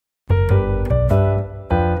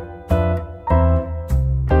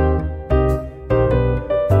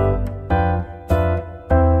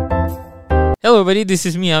everybody. This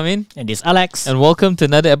is me, Amin. And this is Alex. And welcome to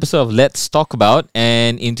another episode of Let's Talk About.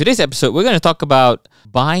 And in today's episode, we're going to talk about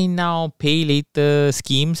buy now, pay later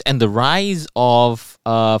schemes and the rise of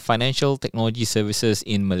financial technology services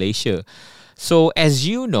in Malaysia. So as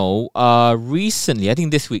you know, recently, I think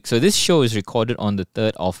this week, so this show is recorded on the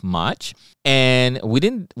 3rd of March. And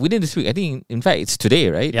within this week, I think, in fact, it's today,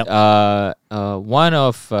 right? Yep. One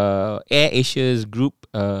of Air Asia's group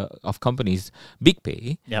of companies,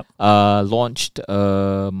 BigPay, Yep. launched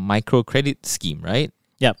a microcredit scheme, right?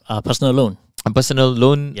 Yep. Personal loan. A personal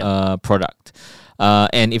loan Yep. product.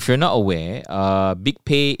 And if you're not aware,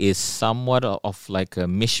 BigPay is somewhat of like a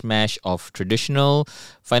mishmash of traditional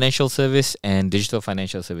financial service and digital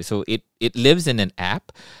financial service. So it lives in an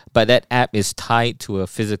app, but that app is tied to a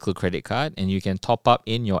physical credit card, and you can top up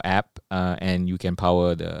in your app, and you can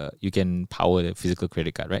power the physical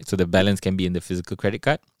credit card, right? So the balance can be in the physical credit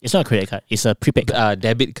card. It's not a credit card. It's a prepaid card.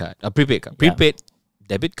 Debit card, a prepaid card, Yeah. prepaid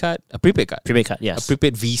debit card, a prepaid card. Prepaid card, A yes.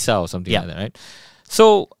 prepaid Visa or something Yeah. like that, right?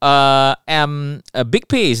 So,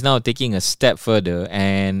 BigPay is now taking a step further,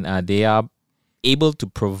 and they are able to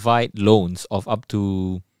provide loans of up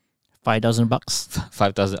to $5,000.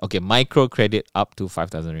 5,000. Okay, micro credit up to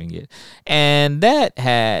 5,000 ringgit, and that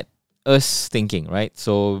had us thinking, right?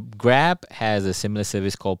 So, Grab has a similar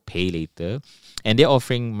service called Pay Later, and they're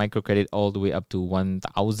offering micro credit all the way up to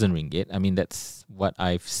 1,000 ringgit. I mean, that's what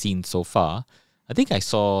I've seen so far. I think I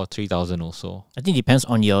saw 3,000 also. I think it depends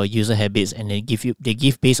on your user habits, and they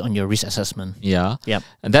give based on your risk assessment. Yeah. Yep.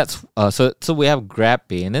 And that's so we have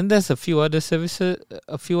GrabPay, and then there's a few other services,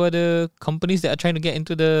 a few other companies that are trying to get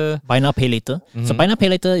into the Buy now, pay later. So buy now, pay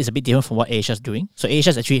later is a bit different from what Asia's doing. So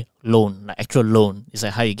Asia's actually loan, like actual loan. It's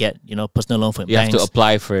like how you get, personal loan from you banks. have to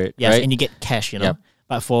apply for it, Yes, right? and you get cash, Yep.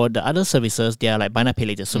 But for the other services, they are like buy now, pay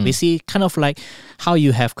later. So basically, kind of like how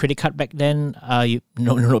you have credit card back then.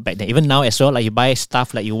 Not back then. Even now as well, like you buy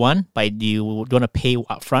stuff like you want, but you don't want to pay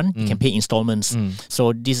upfront. You can pay installments.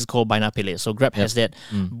 So this is called buy now, pay later. So Grab has that.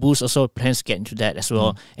 Boost also plans to get into that as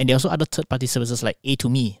well. And there are also other third-party services like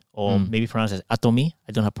A2Me, or maybe pronounced as Atomi.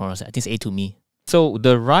 I don't know how to pronounce it. I think it's A2Me. So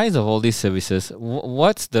the rise of all these services,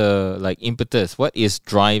 what's the impetus? What is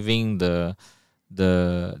driving the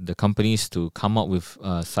companies to come up with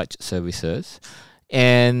such services,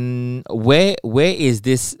 and where is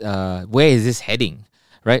this heading,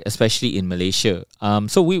 right? Especially in Malaysia.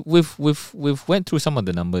 So we've went through some of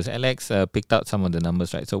the numbers. Alex picked out some of the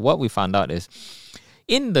numbers, right? So what we found out is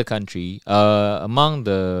in the country, among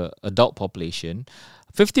the adult population,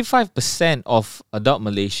 55% of adult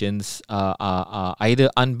Malaysians are either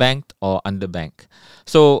unbanked or underbanked.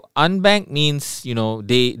 So unbanked means,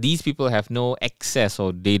 these people have no access,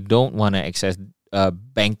 or they don't want to access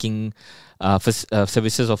banking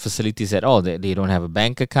services or facilities at all. They don't have a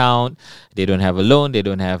bank account, they don't have a loan, they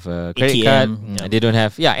don't have a credit ATM, card, yeah. they don't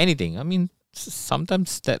have anything. I mean,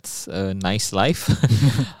 sometimes that's a nice life.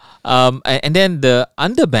 And then the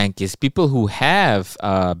underbank is people who have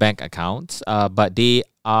bank accounts, but they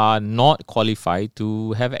are not qualified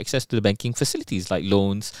to have access to the banking facilities like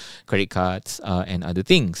loans, credit cards, and other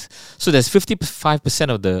things. So there's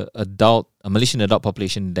 55% of the Malaysian adult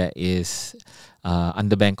population that is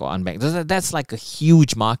underbanked or unbanked. That's like a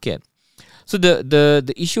huge market. So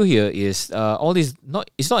the issue here is all these.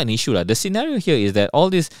 It's not an issue. The scenario here is that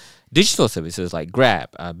all these digital services like Grab,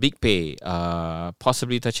 BigPay,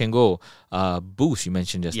 possibly Touch and Go, Boost, you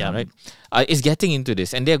mentioned just now, right? Is getting into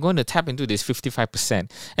this, and they're going to tap into this 55%.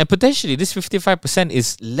 And potentially this 55%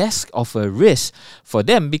 is less of a risk for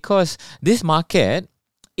them, because this market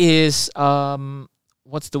is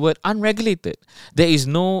unregulated. There is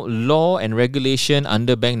no law and regulation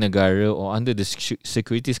under Bank Negara or under the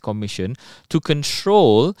Securities Commission to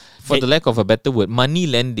control, for the lack of a better word, money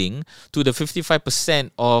lending to the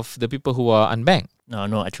 55% of the people who are unbanked.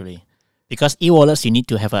 No, actually. Because e-wallets, you need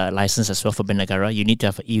to have a license as well for Bank Negara. You need to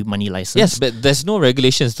have an e-money license. Yes, but there's no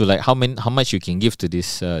regulations to like how much you can give to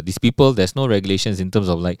these people. There's no regulations in terms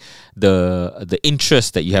of like the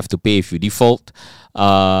interest that you have to pay if you default.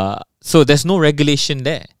 So there's no regulation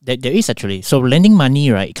there. There is actually. So lending money,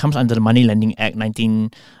 right, it comes under the Money Lending Act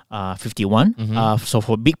 1951. So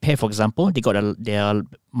for BigPay, for example, they got their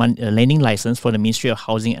lending license for the Ministry of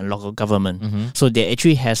Housing and Local Government. So they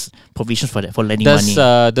actually has provisions for that, for lending money.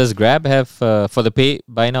 Does Grab have, for the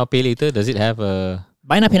buy now, pay later, does it have a...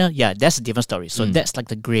 Buy now, pay now, yeah, that's a different story. So that's like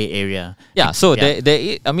the grey area. Yeah, so if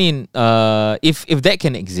that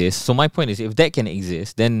can exist, so my point is, if that can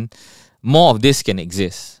exist, then more of this can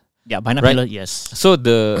exist. Yeah, buy now, right? pay later, yes. So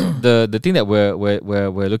the thing that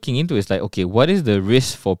we're looking into is like, okay, what is the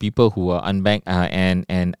risk for people who are unbanked and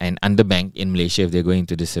underbanked in Malaysia if they're going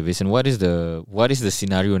into this service, and what is the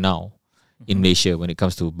scenario now? in Malaysia when it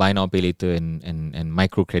comes to buy now pay later and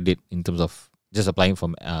microcredit in terms of just applying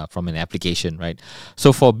from an application, right?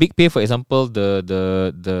 So for BigPay, for example,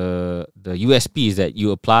 the USP is that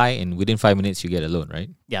you apply and within 5 minutes you get a loan, right?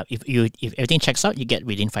 Yeah, if everything checks out, you get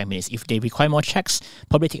within 5 minutes. If they require more checks,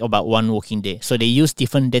 probably take about 1 working day. So they use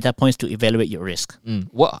different data points to evaluate your risk.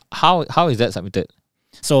 How is that submitted?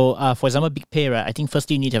 So, for example, BigPay, right? I think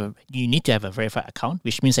firstly you need to have a verified account,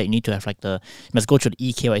 which means that you need to have you must go through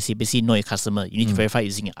the eKYC, basically know your customer. You need to verify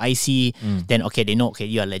using your IC. Then they know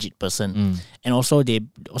you are a legit person, and also they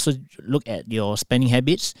also look at your spending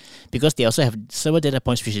habits because they also have several data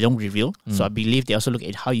points which they don't reveal. So I believe they also look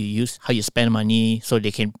at how you spend money, so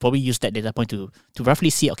they can probably use that data point to roughly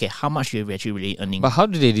see how much you're actually really earning. But how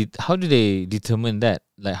do they determine that?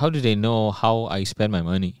 Like, how do they know how I spend my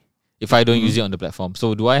money if I don't use it on the platform?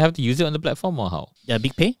 So do I have to use it on the platform or how? Yeah,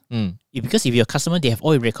 BigPay. Because if you're a customer, they have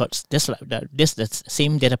all your records. That's the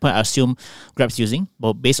same data point I assume Grab's using,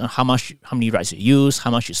 but based on how many rides you use,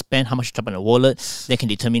 how much you spend, how much you drop in the wallet, they can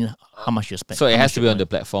determine how much you spend. So it has to be on the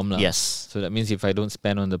platform, lah. Yes. So that means if I don't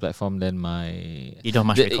spend on the platform, then you don't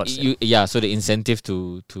have much records. So the incentive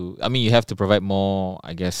to you have to provide more,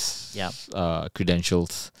 I guess. Yeah.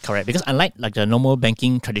 Credentials. Correct, because unlike the normal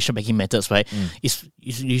traditional banking methods, right? It's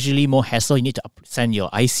usually more hassle. You need to send your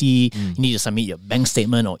IC. You need to submit your bank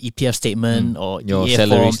statement or EPF statement or your EA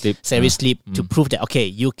salary form, slip to prove that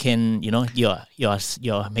you can you're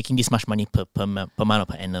making this much money per month or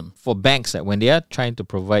per annum. For banks, when they are trying to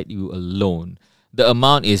provide you a loan, the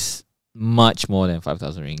amount is much more than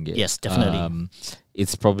 5,000 ringgit. Yes, definitely.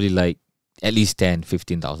 It's probably like at least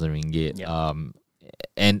 10,000-15,000 ringgit. Yeah.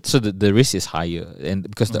 And so the risk is higher, and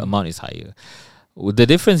because the amount is higher. The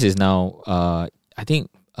difference is now, I think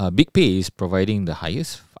BigPay is providing the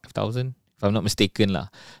highest 5,000, if I'm not mistaken, lah.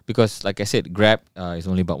 Because like I said, Grab is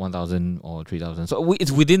only about 1,000 or 3,000, so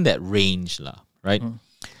it's within that range, lah, right?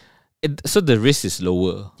 So the risk is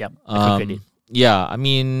lower. Yep. Credit. Yeah, I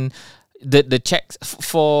mean, the checks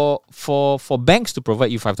for banks to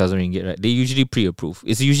provide you 5,000 ringgit, right? They usually pre-approve.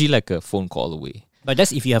 It's usually like a phone call away. But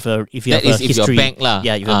that's if you have a If history. you're bank lah.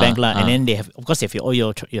 Yeah, if you're a bank lah, and then they have, of course, if you all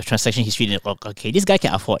your transaction history, then okay, this guy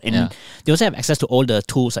can afford, and they also have access to all the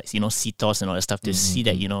tools like CTOS and all that stuff to see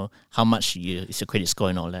that how much is your credit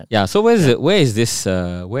score and all that. Yeah. So where is this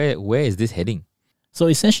heading? So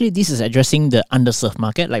essentially, this is addressing the underserved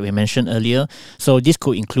market, like we mentioned earlier. So this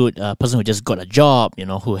could include a person who just got a job,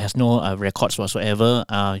 who has no records whatsoever,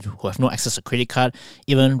 who have no access to credit card,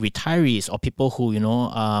 even retirees or people who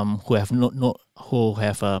who have no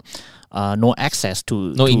access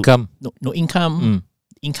to income, no income.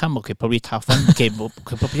 Income, okay, probably tough one. Okay,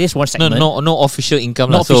 probably this one segment. No official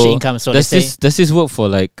income. No official income. So does this work for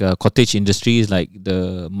like cottage industries like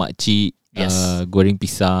the makcik? Yes. Goreng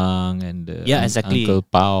pisang and exactly. Uncle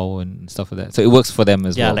Pao and stuff like that. So it works for them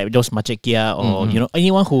as well. Yeah, like those macik kia or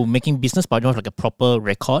anyone who making business but don't have like a proper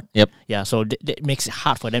record. Yep. Yeah, so that makes it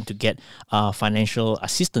hard for them to get financial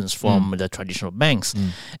assistance from the traditional banks.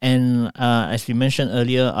 And as we mentioned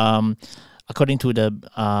earlier, according to the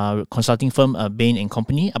consulting firm Bain and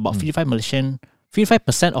Company, about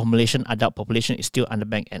 55% of Malaysian adult population is still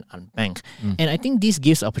underbanked and unbanked. And I think this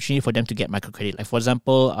gives opportunity for them to get microcredit. Like for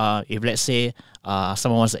example, if let's say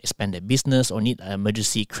someone wants to expand their business or need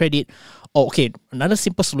emergency credit, another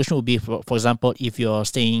simple solution would be, for example, if you're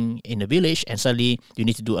staying in a village and suddenly you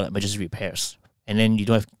need to do emergency repairs and then you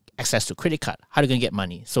don't have access to credit card, how are you going to get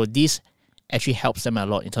money? So this actually helps them a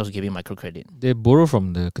lot in terms of giving microcredit. They borrow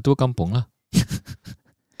from the ketua kampung lah.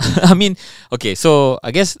 I mean, okay, so I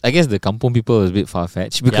guess the kampung people is a bit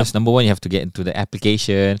far-fetched because number one, you have to get into the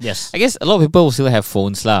application. Yes. I guess a lot of people will still have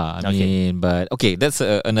phones lah. I mean, but okay, that's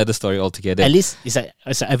another story altogether. At least it's an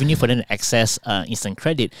avenue for them to access instant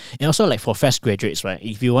credit. And also like for fresh graduates, right?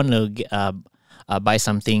 If you want to buy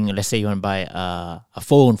something, let's say you want to buy a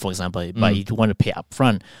phone, for example, but you want to pay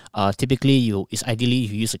upfront, typically it's ideally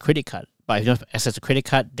you use a credit card. But if you don't have access to credit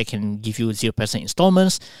card, they can give you 0%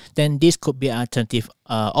 installments. Then this could be an alternative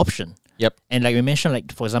option. Yep. And like we mentioned,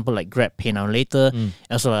 like for example, like Grab Pay Now Later,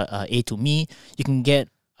 also A2Me, you can get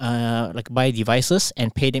buy devices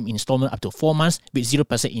and pay them in installment up to 4 months with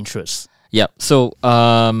 0% interest. Yeah. So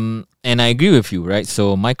and I agree with you, right?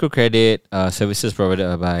 So microcredit services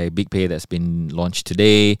provided by BigPay that's been launched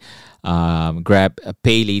today. Grab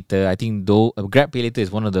Pay Later. I think Grab Pay Later is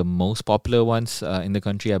one of the most popular ones in the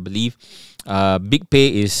country, I believe.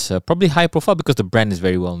 BigPay is probably high profile because the brand is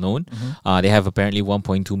very well known. They have apparently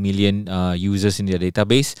 1.2 million users in their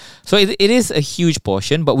database. So it is a huge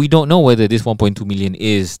portion, but we don't know whether this 1.2 million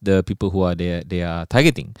is the people who they are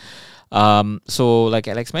targeting. So like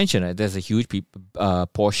Alex mentioned, there's a huge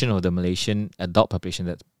portion of the Malaysian adult population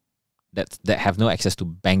that's that have no access to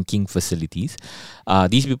banking facilities.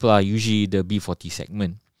 These people are usually the B40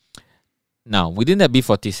 segment. Now, within that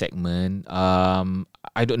B40 segment,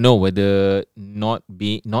 I don't know whether not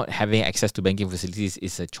having access to banking facilities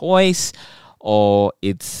is a choice or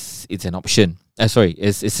it's an option. Sorry,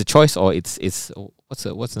 it's a choice or it's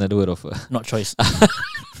what's another word of Not choice.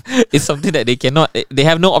 it's something that they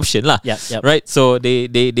have no option lah. Yeah. Right? So they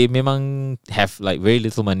memang have like very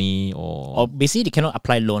little money or basically they cannot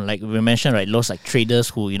apply loan. Like we mentioned, right? Those like traders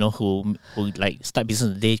who like start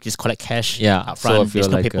business today, just collect cash upfront. So if there's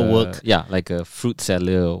you're no like paperwork. like a fruit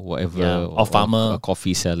seller or whatever, or farmer, a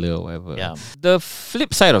coffee seller or whatever. Yeah. The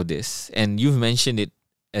flip side of this, and you've mentioned it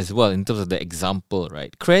as well in terms of the example,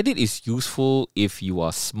 right? Credit is useful if you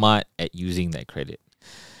are smart at using that credit.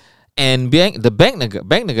 And the Bank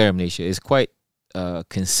Negara Malaysia is quite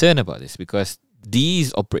concerned about this because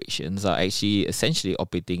these operations are actually essentially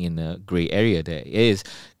operating in a grey area. There is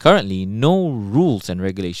currently no rules and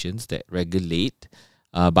regulations that regulate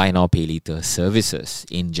buy now, pay later services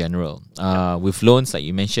in general. With loans, like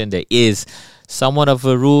you mentioned, there is somewhat of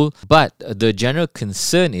a rule, but the general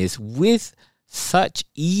concern is with such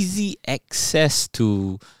easy access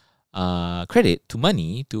to credit, to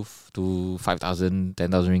money, to 5,000,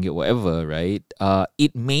 10,000 ringgit, whatever, right?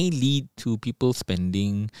 It may lead to people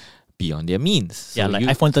spending beyond their means. So like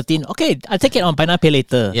iPhone 13. Okay, I'll take it on buy now, pay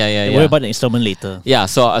later. Yeah. Worry about the installment later. Yeah,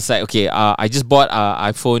 so I was like, okay, I just bought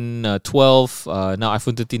iPhone 12. Now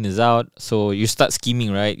iPhone 13 is out. So you start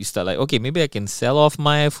scheming, right? You start like, okay, maybe I can sell off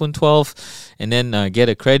my iPhone 12 and then get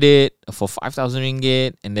a credit for 5,000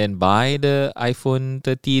 ringgit and then buy the iPhone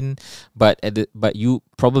 13. But you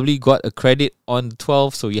probably got a credit on the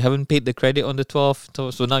 12, so you haven't paid the credit on the 12.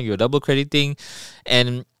 So now you're double crediting,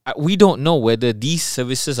 and we don't know whether these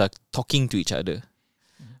services are talking to each other,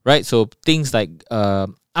 right? So things like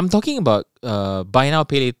I'm talking about buy now,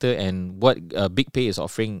 pay later, and what Big Pay is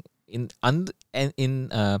offering in the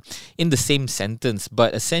same sentence,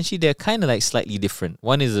 but essentially they're kind of like slightly different.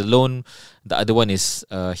 One is a loan, the other one is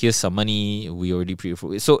here's some money we already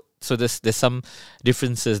pre-approved. So there's some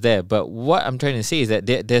differences there. But what I'm trying to say is that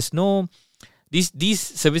there's no these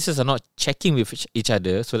services are not checking with each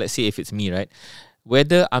other. So let's say if it's me, right?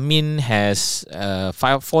 Whether Amin has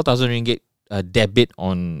 4,000 ringgit debit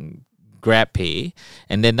on GrabPay,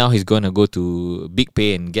 and then now he's going to go to Big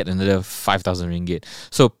Pay and get another 5,000 ringgit.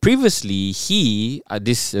 So previously,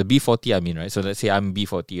 this B40 Amin, right? So let's say I'm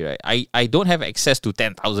B40, right? I don't have access to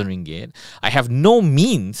 10,000 ringgit. I have no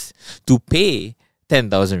means to pay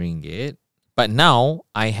 10,000 ringgit. But now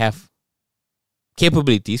I have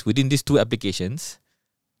capabilities within these two applications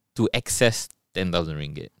to access 10,000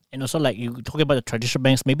 ringgit. And also, like you talking about the traditional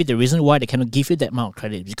banks, maybe the reason why they cannot give you that amount of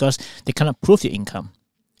credit is because they cannot prove your income.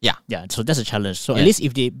 Yeah. So that's a challenge. So at least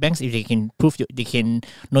if the banks, if they can prove they can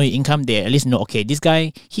know your income, they at least know, okay, this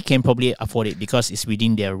guy, he can probably afford it because it's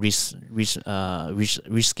within their risk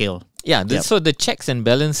scale. Yeah. So the checks and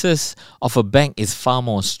balances of a bank is far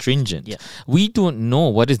more stringent. Yeah. We don't know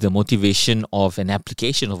what is the motivation of an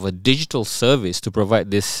application of a digital service to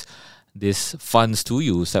provide this funds to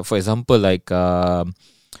you. So for example, like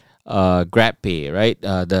GrabPay, right?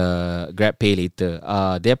 The GrabPay later.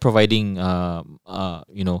 They're providing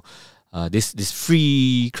this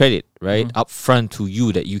free credit, right? Upfront to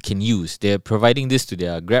you that you can use. They're providing this to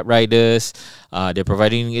their Grab riders. They're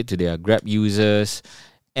providing it to their Grab users,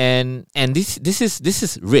 and this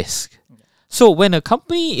is risk. So when a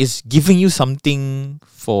company is giving you something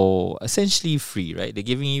for essentially free, right? They're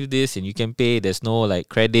giving you this and you can pay. There's no like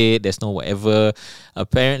credit. There's no whatever.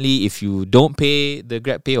 Apparently, if you don't pay the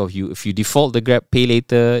GrabPay or if you default the GrabPay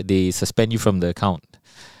later, they suspend you from the account.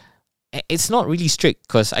 It's not really strict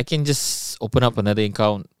because I can just open up another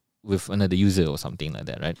account with another user or something like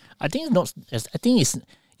that, right? I think it's not. I think it's.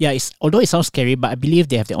 Yeah, it's although it sounds scary, but I believe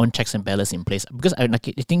they have their own checks and balances in place. Because I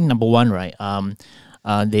think number one, right?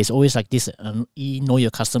 There's always like this know your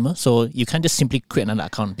customer, so you can't just simply create another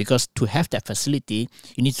account, because to have that facility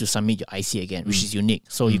you need to submit your IC again, which is unique,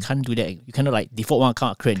 so you can't do that. You cannot like default one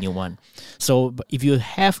account, create a new one. So but if you're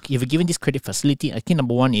given this credit facility, I think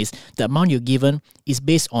number one is the amount you're given is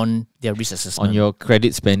based on their risk assessment, on your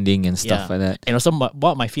credit spending and stuff like that. And also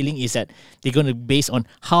what my feeling is that they're going to base on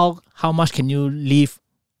how much can you live,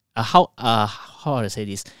 how do I say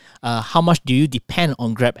this, how much do you depend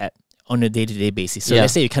on Grab app on a day-to-day basis. So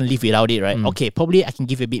let's say you can't live without it, right? Okay, probably I can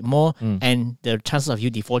give you a bit more, and the chances of you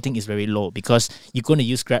defaulting is very low because you're going to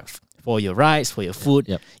use Grab for your rides, for your food.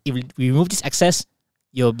 If we remove this access,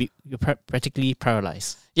 you're practically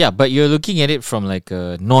paralyzed. Yeah, but you're looking at it from like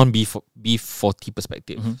a non-B40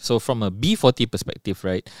 perspective. So from a B40 perspective,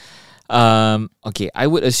 right? Okay, I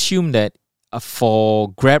would assume that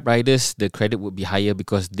for Grab riders, the credit would be higher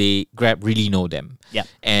because Grab really know them. Yeah.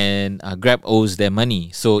 And Grab owes their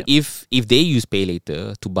money. So if they use Pay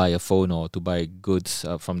Later to buy a phone or to buy goods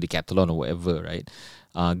from Decathlon or whatever, right?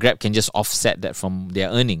 Grab can just offset that from their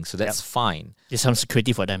earnings. So that's fine. There's some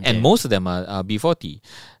security for them. And most of them are B40.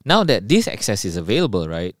 Now that this access is available,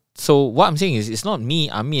 right? So what I'm saying is, it's not me,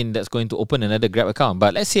 Amin, that's going to open another Grab account.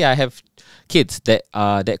 But let's say I have kids that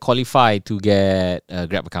qualify to get a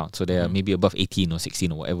Grab account. So they're maybe above 18 or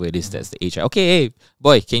 16 or whatever it is. That's the age. Right? Okay, hey,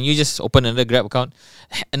 boy, can you just open another Grab account?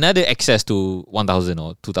 Another access to 1,000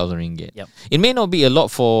 or 2,000 ringgit. Yep. It may not be a lot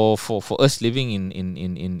for us living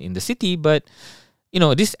in the city, but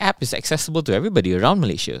this app is accessible to everybody around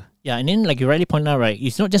Malaysia. Yeah, and then like you rightly pointed out, right,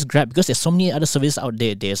 it's not just Grab because there's so many other services out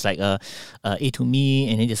there. There's like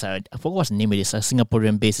A2Me, and then there's I forgot what's the name of this,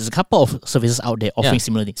 Singaporean based. There's a couple of services out there offering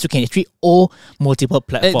similar things. So you can actually own multiple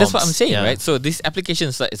platforms. That's what I'm saying, right? So this application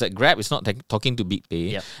is like Grab is not talking to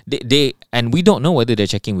BigPay. They and we don't know whether they're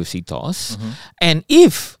checking with CTOS. And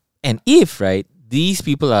if right, these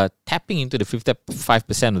people are tapping into the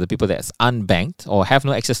 55% of the people that's unbanked or have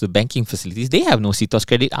no access to banking facilities. They have no CTOS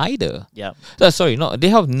credit either. Yeah. They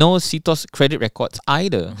have no CTOS credit records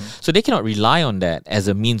either. So they cannot rely on that as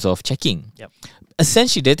a means of checking. Yep.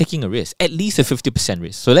 Essentially, they're taking a risk, at least a 50%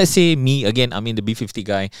 risk. So let's say me, again, I'm in the B50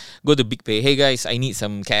 guy, go to BigPay. Hey guys, I need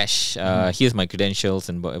some cash. Here's my credentials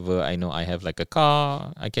and whatever. I know I have like a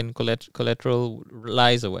car. I can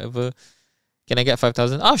collateralize or whatever. Can I get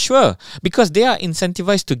 5,000? Oh, sure. Because they are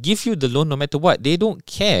incentivized to give you the loan no matter what. They don't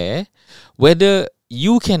care whether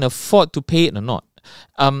you can afford to pay it or not.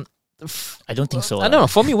 I don't think so. I don't know.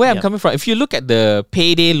 For me, where I'm coming from, if you look at the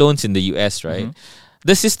payday loans in the US, right,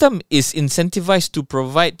 the system is incentivized to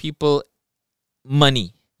provide people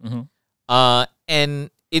money. And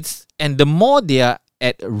the more they are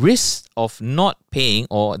at risk of not paying,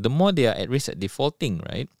 or the more they are at risk at defaulting,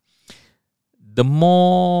 right, the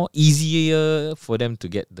more easier for them to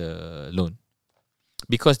get the loan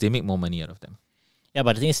because they make more money out of them. Yeah,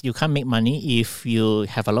 but the thing is, you can't make money if you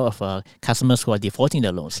have a lot of customers who are defaulting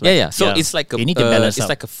their loans. So it's like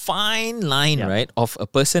like a fine line, right, of a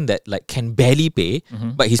person that like can barely pay,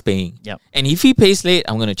 but he's paying. And if he pays late,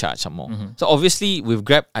 I'm going to charge some more. So obviously with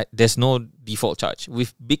Grab, there's no default charge.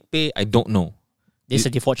 With BigPay, I don't know. There's a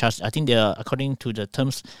default charge. I think they're, according to the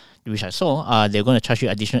terms which I saw, they're going to charge you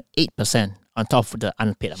additional 8% on top of the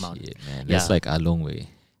unpaid amount. Shit, man. That's like a long way.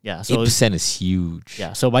 Yeah, so 8% is huge.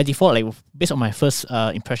 Yeah, so by default, like based on my first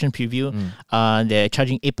impression preview, they're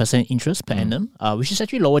charging 8% interest per annum, which is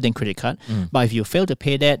actually lower than credit card. But if you fail to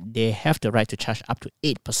pay that, they have the right to charge up to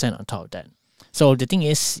 8% on top of that. So the thing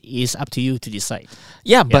is up to you to decide.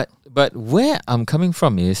 Yeah, but where I'm coming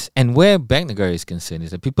from is, and where Bank Negara is concerned,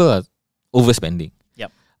 is that people are overspending.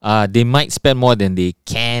 They might spend more than they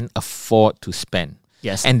can afford to spend.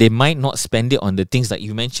 Yes. And they might not spend it on the things like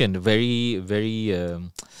you mentioned, very, very,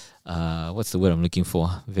 what's the word I'm looking for?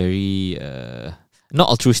 Very, not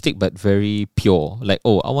altruistic, but very pure. Like,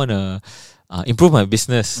 I want to improve my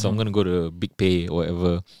business, so I'm going to go to BigPay or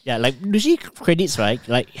whatever. Yeah, like usually credits, right?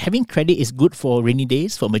 Like having credit is good for rainy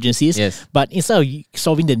days, for emergencies. Yes. But instead of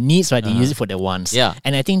solving the needs, right, they use it for their wants. Yeah.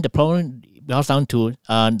 And I think the problem boils down to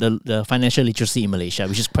the financial literacy in Malaysia,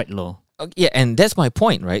 which is quite low. Yeah, and that's my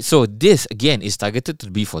point, right? So this, again, is targeted to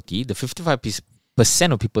the B40, the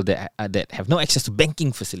 55% of people that have no access to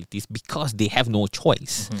banking facilities because they have no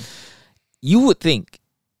choice. You would think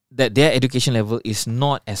that their education level is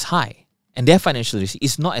not as high and their financial literacy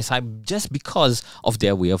is not as high just because of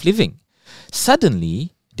their way of living.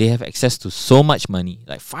 Suddenly, they have access to so much money,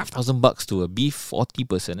 like 5,000 bucks to a B40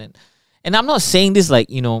 person. And I'm not saying this like,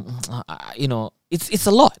 it's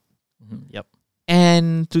a lot. Yep.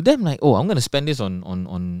 And to them, like, I'm going to spend this on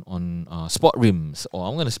sport rims, or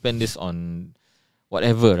I'm going to spend this on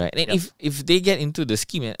whatever, right? And if they get into the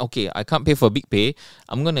scheme, and okay, I can't pay for BigPay,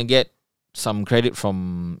 I'm going to get some credit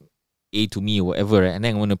from A2Me or whatever, right? And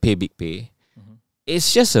then I'm going to pay BigPay.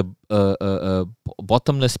 It's just a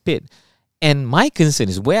bottomless pit. And my concern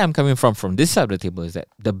is, where I'm coming from this side of the table, is that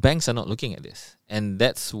the banks are not looking at this. And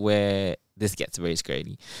that's where this gets very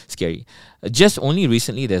scary. Just only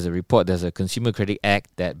recently, there's a Consumer Credit Act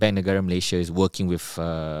that Bank Negara Malaysia is working with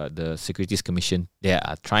the Securities Commission. They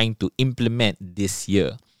are trying to implement this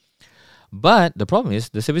year. But the problem is,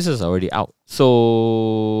 the services are already out.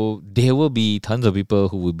 So there will be tons of people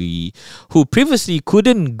who previously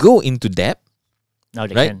couldn't go into debt. Now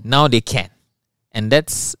they can. Now they can. And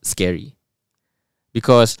that's scary.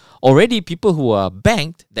 Because already people who are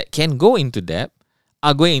banked that can go into debt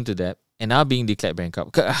are going into debt, and are being declared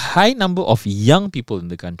bankrupt. A high number of young people in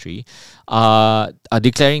the country are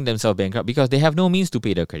declaring themselves bankrupt because they have no means to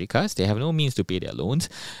pay their credit cards. They have no means to pay their loans.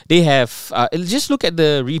 They have just look at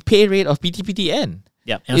the repay rate of PTPTN.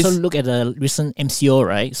 Yeah, and also look at the recent MCO,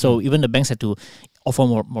 right? So even the banks had to offer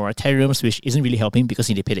moratoriums, which isn't really helping because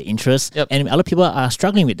they pay the interest. Yep. And a lot of people are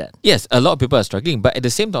struggling with that. Yes, a lot of people are struggling. But at the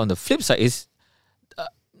same time, on the flip side is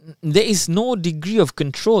there is no degree of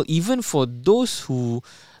control even for those who,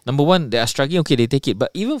 number one, they are struggling, okay, they take it. But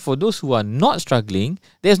even for those who are not struggling,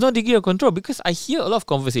 there's no degree of control because I hear a lot of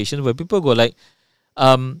conversations where people go like,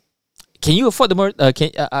 can you afford the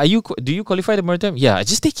do you qualify the moratorium? Yeah,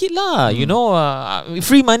 just take it lah. You know,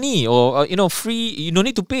 free money or free. You don't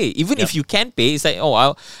need to pay. Even if you can pay, it's like, oh,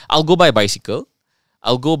 I'll go buy a bicycle,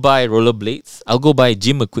 I'll go buy rollerblades, I'll go buy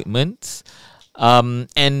gym equipment. And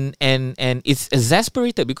it's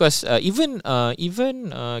exasperated because even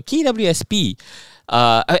KWSP,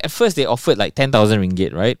 at first they offered like 10,000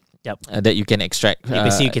 ringgit, right? Yep. That you can extract.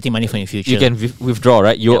 Basically, you're getting money from your future. You can withdraw,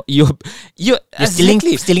 right? You're stealing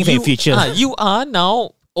from your future. You are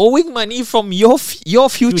now owing money from your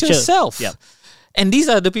future self. Yep. And these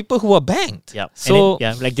are the people who are banked. Yep. So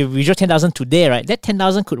then, like the withdraw 10,000 today, right? That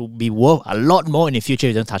 10,000 could be worth a lot more in the future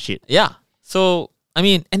if you don't touch it. Yeah. So I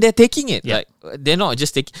mean, and they're taking it. Yeah. Like they're not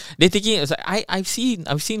just taking. They're taking it. It's like I've seen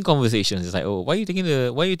conversations. It's like, oh, why are you taking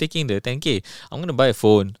the 10K? I'm gonna buy a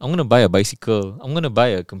phone. I'm gonna buy a bicycle. I'm gonna buy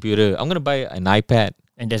a computer. I'm gonna buy an iPad.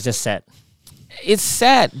 And that's just sad. It's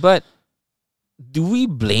sad, but do we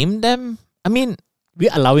blame them? I mean,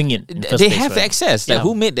 we're allowing it. They have access. Like,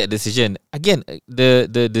 who made that decision? Again,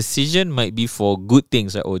 the decision might be for good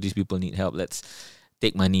things. Like, oh, these people need help. Let's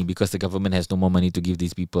take money because the government has no more money to give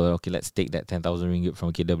these people. Okay, let's take that 10,000 ringgit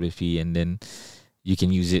from KWSP and then you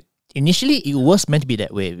can use it. Initially, it was meant to be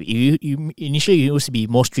that way. Initially, you used to be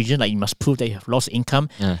more stringent, like you must prove that you have lost income.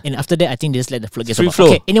 Yeah. And after that, I think they just let the floodgates free flow.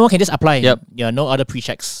 Okay, anyone can just apply. Yep. Yeah, no other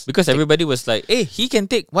pre-checks. Because everybody was like, hey, he can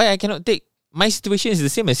take. Why I cannot take? My situation is the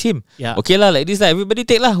same as him. Yeah. Okay lah, like this lah. Everybody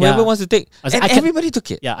take lah. Whoever wants to take. And everybody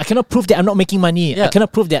took it. Yeah. I cannot prove that I'm not making money. Yeah. I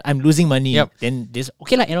cannot prove that I'm losing money. Yep. Then this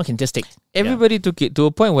okay lah. Anyone can just take. Everybody took it to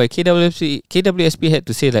a point where KWSP had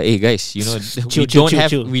to say like, hey guys, you know,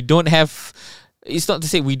 we don't have. It's not to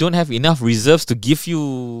say we don't have enough reserves to give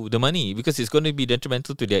you the money because it's going to be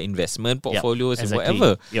detrimental to their investment portfolios and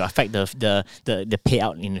whatever. It will affect the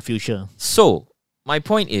payout in the future. So my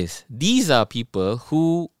point is, these are people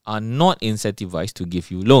who are not incentivized to give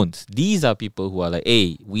you loans. These are people who are like,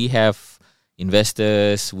 hey, we have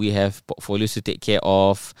investors, we have portfolios to take care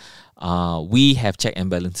of, we have check and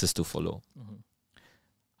balances to follow. Mm-hmm.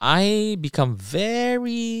 I become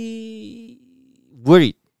very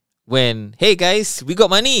worried when, hey guys, we got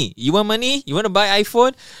money. You want money? You want to buy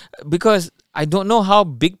iPhone? Because I don't know how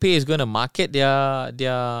BigPay is going to market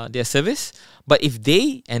their service. But if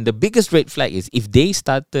they, and the biggest red flag is if they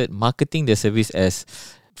started marketing their service as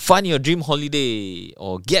fund your dream holiday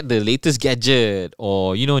or get the latest gadget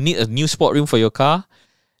or, you know, need a new sport room for your car,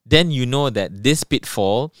 then you know that this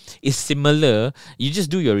pitfall is similar. You just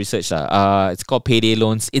do your research. It's called payday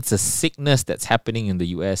loans. It's a sickness that's happening in the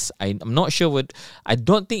US. I'm not sure I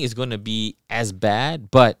don't think it's going to be as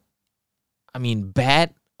bad, but I mean,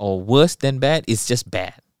 bad or worse than bad is just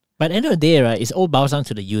bad. But at the end of the day, right, it's all boils down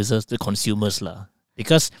to the users, the consumers lah.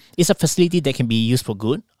 Because it's a facility that can be used for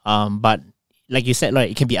good. But like you said,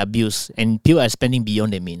 right, it can be abused, and people are spending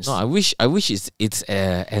beyond their means. No, I wish it's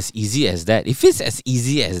as easy as that. If it's as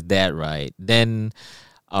easy as that, right, then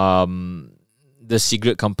the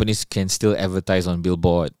cigarette companies can still advertise on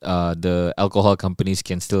billboard. The alcohol companies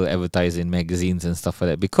can still advertise in magazines and stuff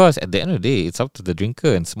like that. Because at the end of the day, it's up to the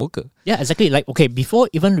drinker and smoker. Yeah, exactly. Like, okay, before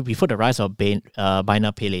the rise of buy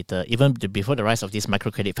now, pay later, before the rise of these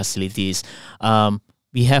microcredit facilities,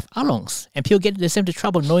 we have alongs, and people get themselves into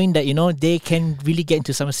trouble knowing that, you know, they can really get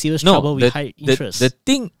into some serious trouble with high interest. The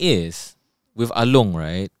thing is, with along,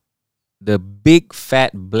 right, the big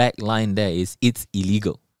fat black line there is it's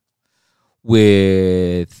illegal.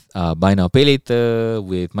 With buy now, pay later,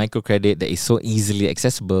 with microcredit that is so easily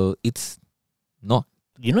accessible, it's not.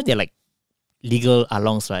 You know, they're like legal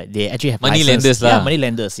alongs, right? They actually have money license. lenders lah. Yeah, money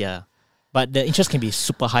lenders, yeah. But the interest can be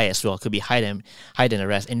super high as well. Could be higher than the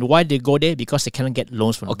rest. And why they go there? Because they cannot get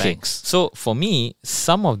loans from the banks. So for me,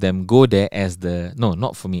 some of them go there as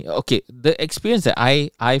not for me. Okay, the experience that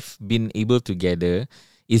I've been able to gather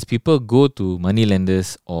is people go to money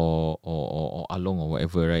lenders or along or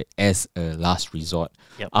whatever, right, as a last resort.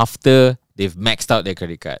 Yep. After they've maxed out their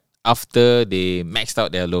credit card, after they maxed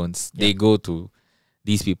out their loans, they go to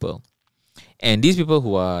these people. And these people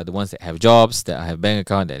who are the ones that have jobs, that have bank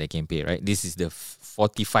account, that they can pay, right? This is the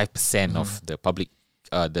 45% of the public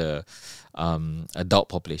the adult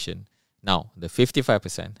population. Now, the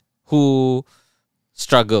 55% who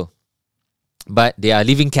struggle, but they are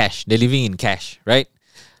living cash. They're living in cash, right?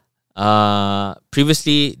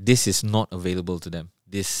 Previously, this is not available to them.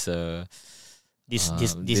 This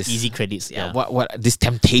easy credits. Yeah. What this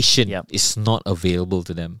temptation Yeah. is not available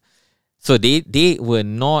to them. So they were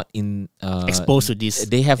not Exposed to this.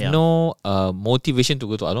 They have Yeah. no motivation to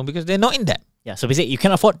go to loan because they're not in debt. Yeah. So basically, you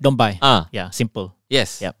can afford, don't buy. Yeah. Simple.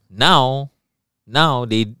 Yes. Yep. Now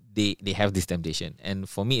they have this temptation, and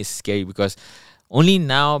for me it's scary because only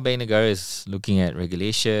now Bank Negara is looking at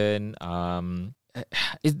regulation.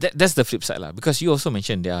 That's the flip side lah. Because you also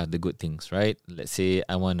mentioned there are the good things, right? Let's say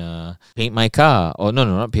I wanna paint my car, or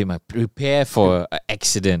not paint prepare for an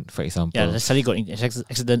accident, for example. Yeah, suddenly got in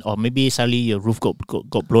accident, or maybe suddenly your roof got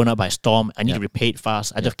blown up by a storm. I need to repay it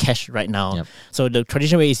fast. I don't have cash right now. Yep. So the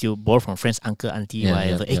traditional way is you borrow from friends, uncle, auntie, Yeah,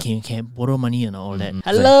 whatever. yep, Hey, can you borrow money and all that? Mhm.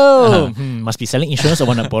 Hello, must be selling insurance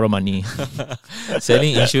or want to borrow money.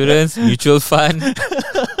 Selling insurance, mutual fund,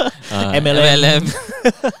 MLM,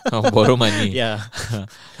 borrow money. Yeah,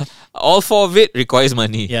 All four of it requires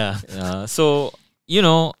money. yeah. So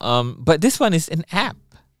but this one is an app.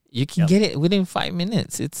 You can Yep. get it within 5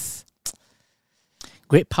 minutes. It's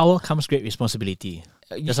Great power comes great responsibility.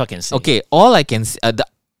 That's what I can say. okay. All I can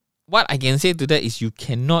what I can say to that is you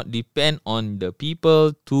cannot depend on the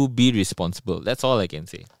people to be responsible. That's all I can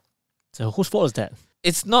say. So whose fault is that?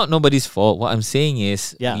 It's not nobody's fault. What I'm saying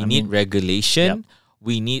is Yeah, we I need mean, regulation.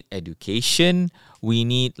 We need education. We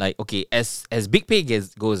need as Big Pay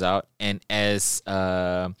goes out, and as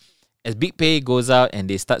Big Pay goes out and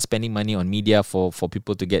they start spending money on media for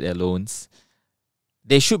people to get their loans,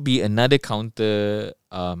 there should be another counter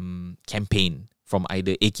campaign from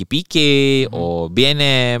either AKPK or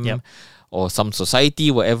BNM Yep. or some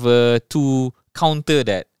society, whatever, to counter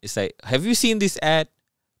that. It's like, have you seen this ad?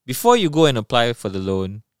 Before you go and apply for the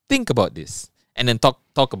loan, think about this. And then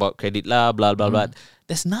talk about credit blah blah blah.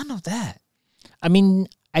 There's none of that. I mean,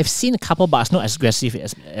 I've seen a couple, but it's not as aggressive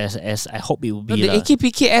as I hope it will be. No, the lah.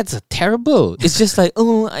 AKPK ads are terrible. It's just like,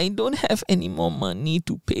 oh, I don't have any more money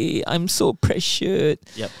to pay. I'm so pressured.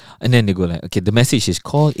 Yep. And then they go like, okay, the message is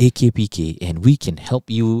call AKPK and we can help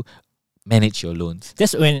you manage your loans.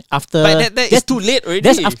 That's when after. But that is too late already.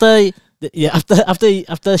 That's after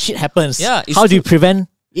shit happens. Yeah, it's How do you prevent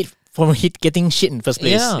it from getting shit in the first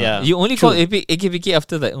place? Yeah. You only call True. AKPK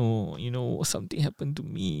after like, oh, something happened to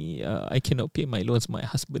me. I cannot pay my loans. My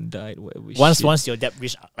husband died. Whatever. Once your debt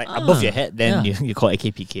reached above your head, then yeah. you call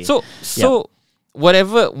AKPK. So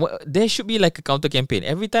whatever, there should be like a counter campaign.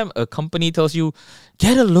 Every time a company tells you,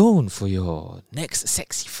 get a loan for your next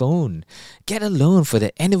sexy phone, get a loan for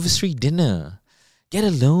that anniversary dinner, get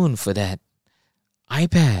a loan for that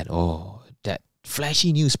iPad or that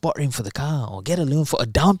flashy new sport rim for the car, or get a loan for a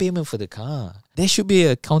down payment for the car. There should be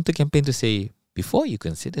a counter campaign to say, before you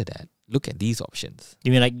consider that, look at these options.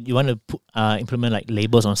 You mean like you want to implement like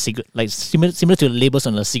labels on cigarette, like similar to labels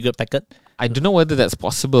on a cigarette packet? I don't know whether that's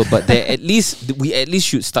possible, but we at least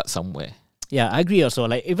should start somewhere. Yeah, I agree also.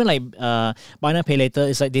 Like even like buy now pay later,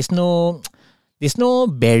 it's like there's no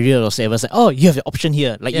barrier or whatever. It's like, oh, you have the option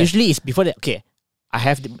here. Like usually it's before that, okay, I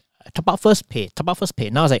have the top up first, pay.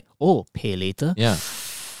 Now it's like, oh, pay later. Yeah.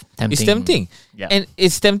 Tempting. It's tempting. Yeah. And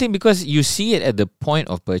it's tempting because you see it at the point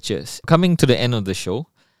of purchase. Coming to the end of the show,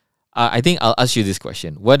 I think I'll ask you this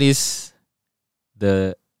question. What is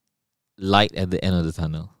the light at the end of the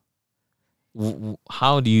tunnel?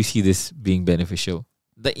 How do you see this being beneficial?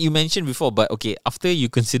 That you mentioned before, but okay, after you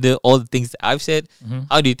consider all the things that I've said,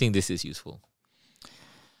 how do you think this is useful?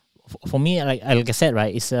 For me, like I said,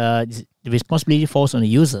 right, it's the responsibility falls on the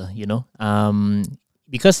user,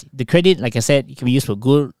 because the credit, like I said, it can be used for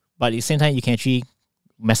good, but at the same time, you can actually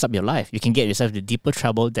mess up your life. You can get yourself into deeper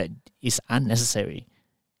trouble that is unnecessary.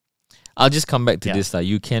 I'll just come back to this.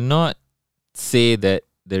 You cannot say that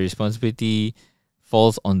the responsibility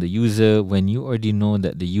falls on the user when you already know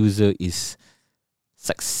that the user is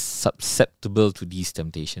susceptible to these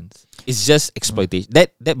temptations. It's just exploitation.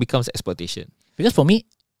 That becomes exploitation. Because for me,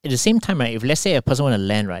 at the same time, right, if let's say a person want to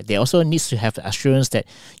lend, right, they also needs to have the assurance that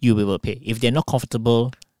you will pay. If they're not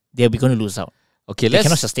comfortable, they're going to lose out. Okay, they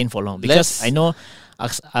cannot sustain for long. Because I know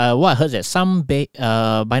what I heard that some buy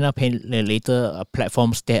now pay later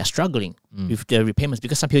platforms, they are struggling with the repayments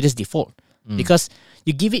because some people just default. Because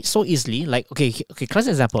you give it so easily, like okay, class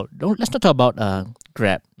example. Let's not talk about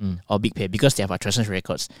Grab or Big Pay because they have our transaction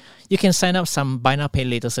records. You can sign up some buy now pay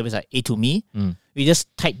later service like A2Me. You just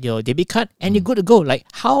type your debit card and you're good to go. Like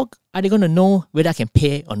how are they going to know whether I can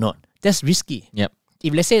pay or not? That's risky. Yep.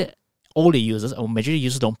 If let's say all the users or majority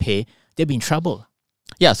users don't pay, they'll be in trouble.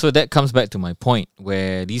 Yeah, so that comes back to my point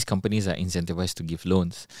where these companies are incentivized to give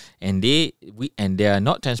loans, and they are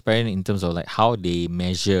not transparent in terms of like how they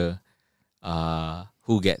measure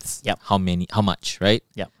who gets Yep. how much, right?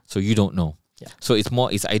 Yep. So you don't know. Yep. So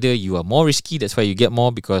it's either you are more risky, that's why you get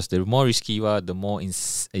more, because the more risky you are, the more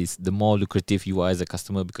the more lucrative you are as a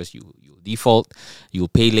customer, because you default, you'll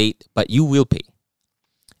pay late, but you will pay.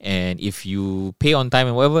 And if you pay on time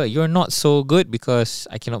and whatever, you're not so good because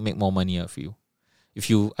I cannot make more money out of you.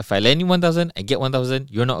 If I lend you 1,000, I get 1,000,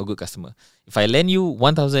 you're not a good customer. If I lend you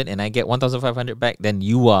 1,000 and I get 1,500 back, then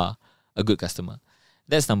you are a good customer.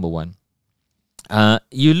 That's number one.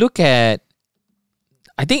 You look at,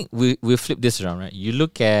 I think we flip this around, right? You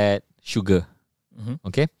look at sugar,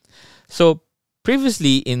 okay? So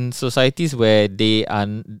previously in societies where they are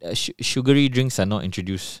sugary drinks are not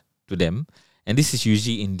introduced to them, and this is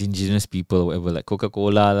usually indigenous people or whatever, like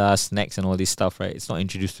Coca-Cola, snacks and all this stuff, right? It's not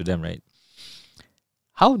introduced to them, right?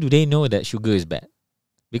 How do they know that sugar is bad?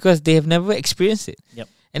 Because they have never experienced it. Yep.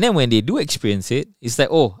 And then when they do experience it, it's like,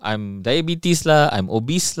 oh, I'm diabetes lah, I'm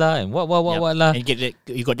obese lah, and what lah. And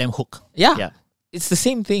you got them hooked. Yeah. It's the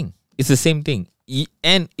same thing.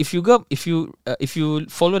 And if you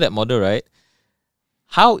follow that model, right?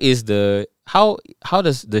 How does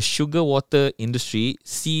the sugar water industry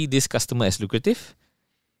see this customer as lucrative?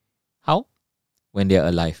 How? When they are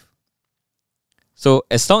alive. So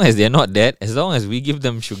as long as they're not dead, as long as we give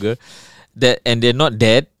them sugar, and they're not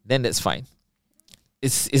dead, then that's fine.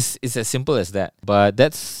 It's as simple as that. But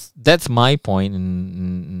that's my point,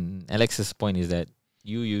 and Alex's point is that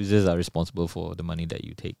you users are responsible for the money that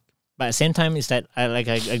you take. But at the same time, is that I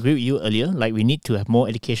agree with you earlier. Like we need to have more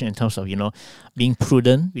education in terms of being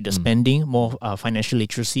prudent with the spending, more financial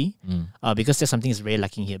literacy, because that's something that's very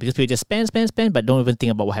lacking here. Because people just spend, but don't even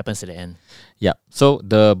think about what happens at the end. Yeah. So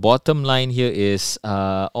the bottom line here is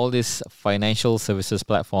all these financial services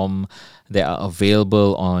platform that are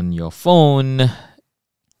available on your phone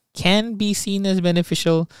can be seen as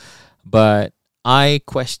beneficial, but I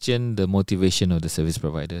question the motivation of the service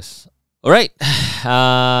providers. All right,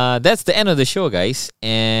 that's the end of the show, guys.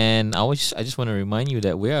 And I just want to remind you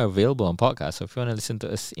that we are available on podcast. So if you want to listen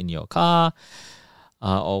to us in your car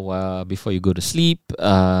or before you go to sleep,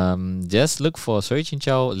 just look for Sorry Chin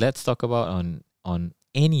Chow. Let's talk about on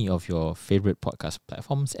any of your favorite podcast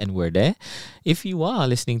platforms, and we're there. If you are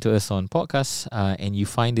listening to us on podcasts and you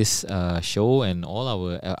find this show and all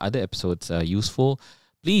our other episodes useful,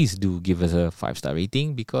 please do give us a 5-star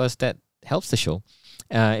rating, because that helps the show.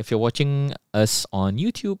 If you're watching us on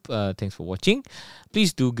YouTube, thanks for watching.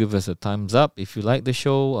 Please do give us a thumbs up. If you like the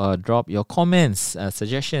show, drop your comments,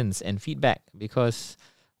 suggestions, and feedback, because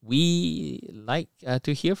we like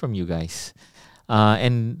to hear from you guys.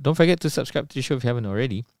 And don't forget to subscribe to the show if you haven't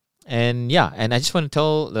already. And I just want to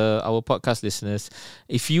tell our podcast listeners,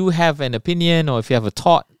 if you have an opinion or if you have a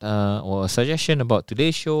thought or a suggestion about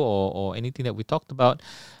today's show or anything that we talked about,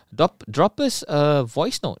 drop us a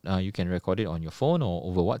voice note. You can record it on your phone or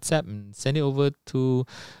over WhatsApp and send it over to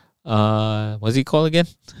what's it called again?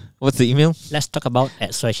 What's the email? Let's talk about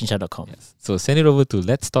 @sorrychinchow.com. Yes. So send it over to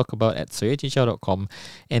let's talk about @sorrychinchow.com,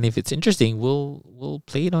 and if it's interesting, we'll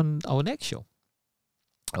play it on our next show.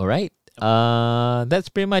 All right. That's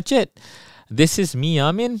pretty much it. This is me,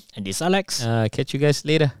 Amin, and this is Alex. Catch you guys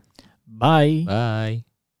later. Bye. Bye.